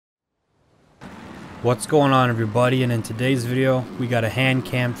What's going on, everybody? And in today's video we got a hand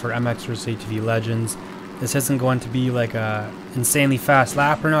cam for MX vs ATV Legends. This isn't going to be like a insanely fast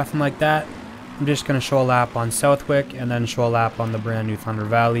lap or nothing like that. I'm just going to show a lap on Southwick and then show a lap on the brand new Thunder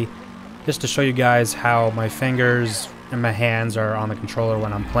Valley, just to show you guys how my fingers and my hands are on the controller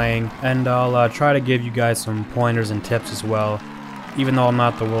when I'm playing. And I'll try to give you guys some pointers and tips as well. Even though I'm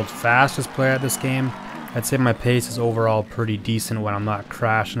not the world's fastest player at this game, I'd say my pace is overall pretty decent when I'm not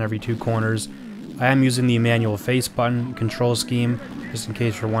crashing every two corners. I am using the manual face button control scheme, just in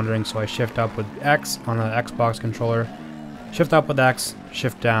case you're wondering, so I shift up with X on the Xbox controller, shift up with X,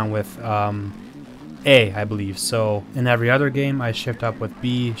 shift down with A, I believe. So in every other game I shift up with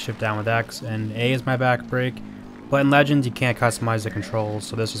B, shift down with X, and A is my back brake. But in Legends you can't customize the controls,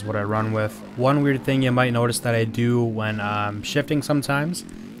 so this is what I run with. One weird thing you might notice that I do when shifting sometimes,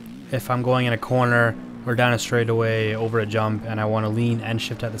 if I'm going in a corner or down a straightaway over a jump and I want to lean and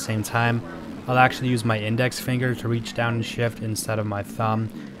shift at the same time, I'll actually use my index finger to reach down and shift instead of my thumb,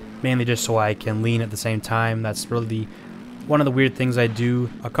 mainly just so I can lean at the same time. That's really one of the weird things I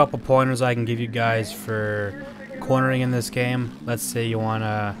do. A couple pointers I can give you guys for cornering in this game. Let's say you want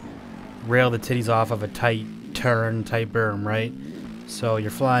to rail the titties off of a tight turn, tight berm, right? So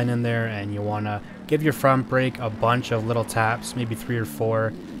you're flying in there and you want to give your front brake a bunch of little taps, maybe 3 or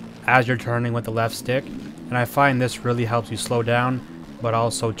 4, as you're turning with the left stick. And I find this really helps you slow down, but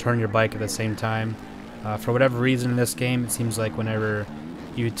also turn your bike at the same time. For whatever reason in this game, it seems like whenever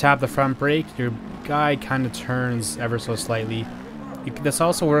you tap the front brake, your guy kind of turns ever so slightly. This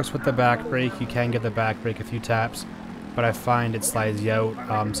also works with the back brake. You can get the back brake a few taps, but I find it slides you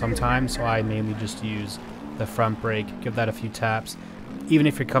out sometimes, so I mainly just use the front brake, give that a few taps. Even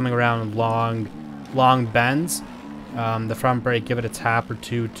if you're coming around long bends, the front brake, give it a tap or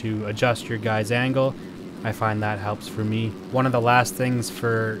two to adjust your guy's angle. I find that helps for me. One of the last things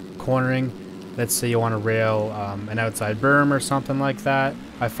for cornering, let's say you want to rail an outside berm or something like that,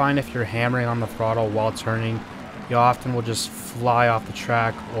 I find if you're hammering on the throttle while turning, you often will just fly off the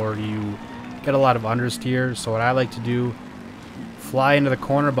track or you get a lot of understeer. So what I like to do, fly into the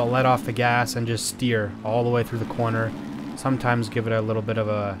corner but let off the gas and just steer all the way through the corner. Sometimes give it a little bit of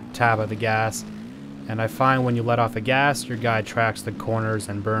a tap of the gas. And I find when you let off the gas, your guy tracks the corners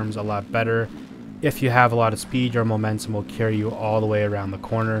and berms a lot better. If you have a lot of speed, your momentum will carry you all the way around the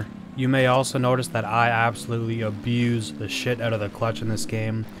corner. You may also notice that I absolutely abuse the shit out of the clutch in this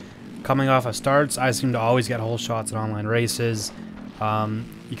game. Coming off of starts, I seem to always get whole shots in online races. You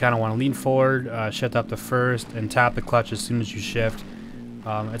kind of want to lean forward, shift up to first, and tap the clutch as soon as you shift.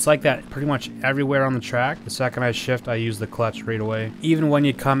 It's like that pretty much everywhere on the track. The second I shift, I use the clutch right away. Even when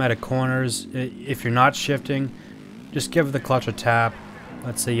you come out of corners, if you're not shifting, just give the clutch a tap.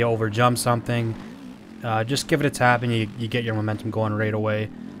 Let's say you over jump something. Just give it a tap and you get your momentum going right away.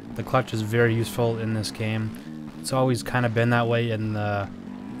 The clutch is very useful in this game. It's always kind of been that way in the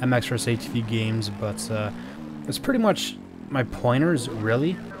MX vs ATV games, but it's pretty much my pointers,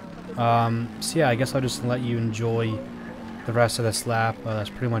 really. So yeah, I guess I'll just let you enjoy the rest of this lap.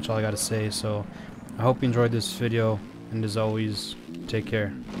 That's pretty much all I got to say. So I hope you enjoyed this video, and as always, take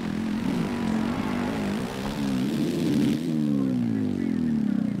care.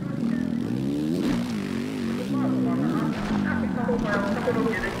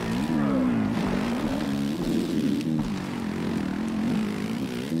 Thank you.